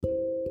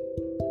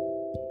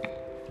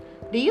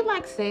Do you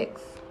like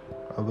sex?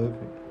 I love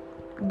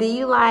it. Do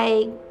you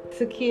like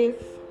to kiss?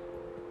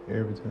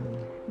 Every time.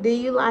 Do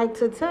you like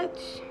to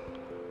touch?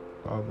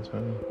 All the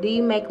time. Do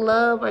you make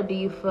love or do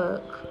you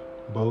fuck?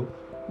 Both.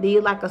 Do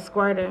you like a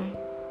squirter?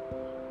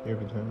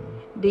 Every time.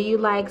 Do you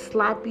like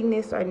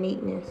sloppiness or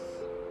neatness?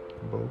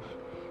 Both.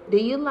 Do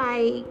you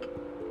like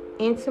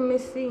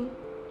intimacy?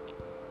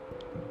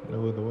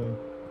 No other way.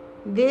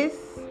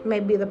 This may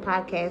be the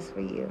podcast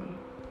for you.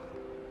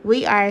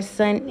 We are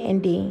Sun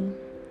and Dean,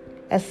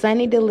 a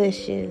Sunny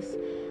Delicious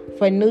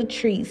for new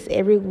treats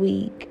every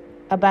week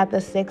about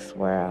the sex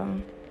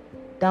world.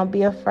 Don't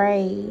be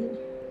afraid.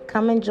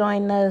 Come and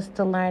join us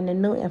to learn the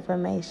new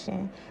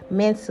information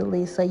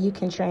mentally so you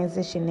can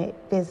transition it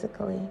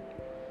physically.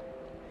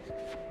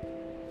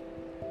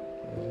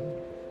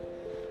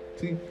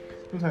 See,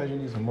 sometimes you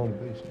need some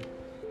motivation.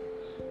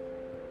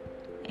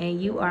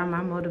 And you are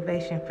my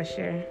motivation for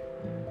sure.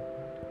 Yeah.